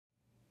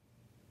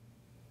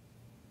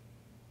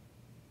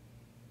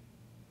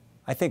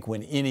I think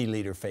when any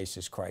leader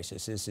faces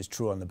crisis, this is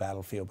true on the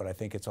battlefield, but I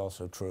think it's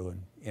also true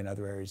in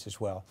other areas as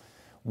well.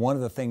 One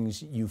of the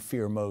things you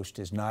fear most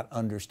is not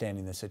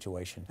understanding the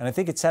situation. And I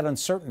think it's that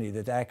uncertainty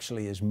that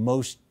actually is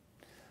most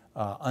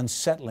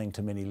unsettling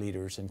to many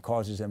leaders and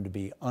causes them to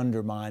be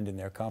undermined in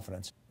their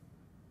confidence.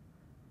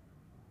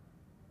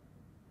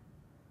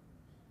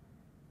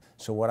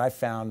 So what I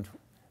found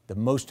the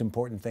most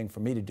important thing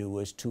for me to do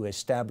was to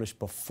establish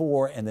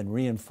before and then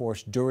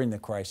reinforce during the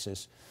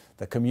crisis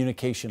the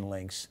communication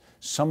links.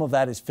 Some of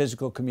that is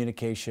physical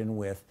communication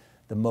with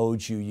the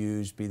modes you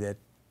use, be that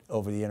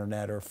over the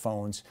internet or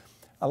phones.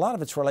 A lot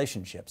of it's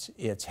relationships.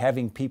 It's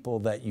having people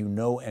that you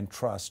know and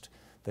trust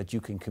that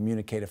you can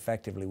communicate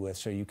effectively with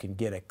so you can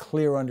get a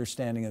clear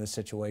understanding of the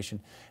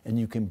situation and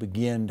you can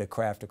begin to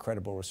craft a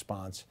credible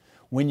response.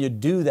 When you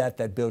do that,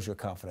 that builds your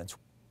confidence.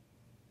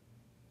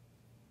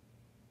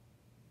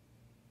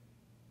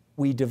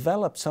 We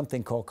developed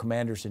something called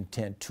commander's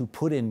intent to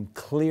put in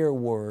clear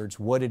words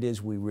what it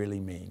is we really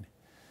mean.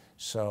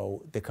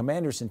 So the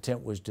commander's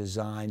intent was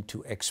designed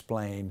to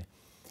explain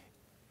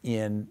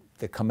in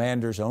the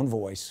commander's own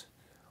voice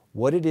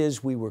what it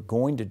is we were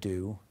going to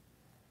do,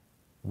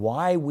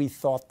 why we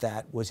thought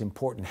that was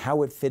important,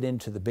 how it fit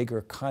into the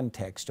bigger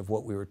context of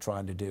what we were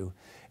trying to do,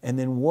 and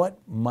then what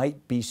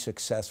might be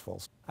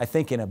successful. I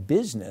think in a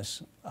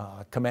business,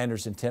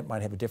 commander's intent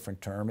might have a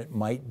different term. It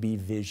might be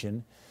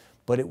vision,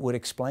 but it would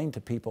explain to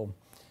people,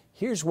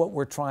 here's what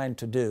we're trying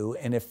to do,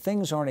 and if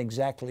things aren't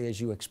exactly as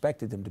you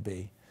expected them to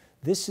be,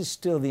 this is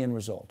still the end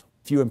result.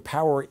 If you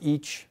empower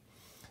each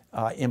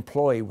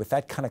employee with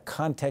that kind of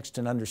context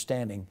and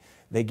understanding,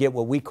 they get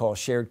what we call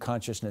shared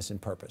consciousness and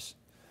purpose.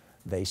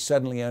 They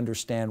suddenly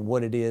understand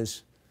what it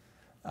is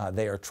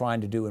they are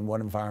trying to do in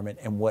what environment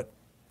and what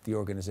the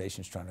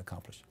organization is trying to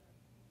accomplish.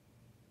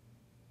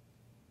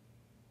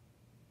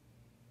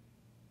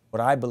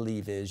 What I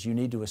believe is you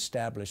need to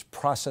establish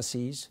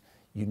processes,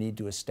 you need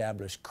to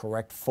establish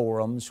correct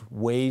forums,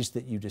 ways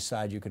that you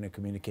decide you're going to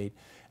communicate,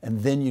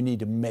 and then you need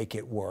to make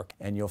it work.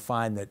 And you'll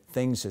find that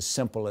things as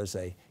simple as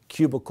a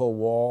cubicle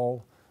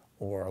wall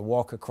or a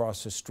walk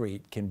across the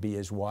street can be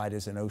as wide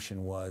as an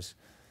ocean was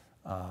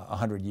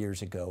 100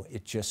 years ago.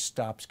 It just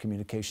stops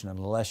communication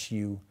unless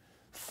you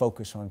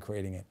focus on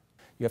creating it.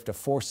 You have to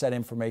force that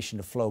information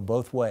to flow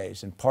both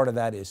ways, and part of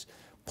that is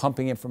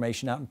pumping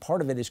information out, and part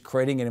of it is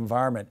creating an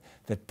environment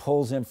that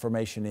pulls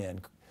information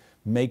in,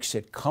 makes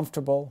it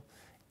comfortable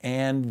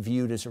and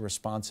viewed as a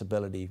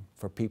responsibility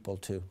for people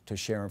to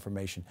share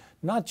information,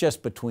 not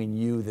just between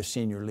you, the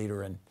senior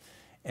leader, and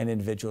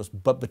individuals,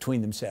 but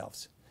between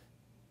themselves.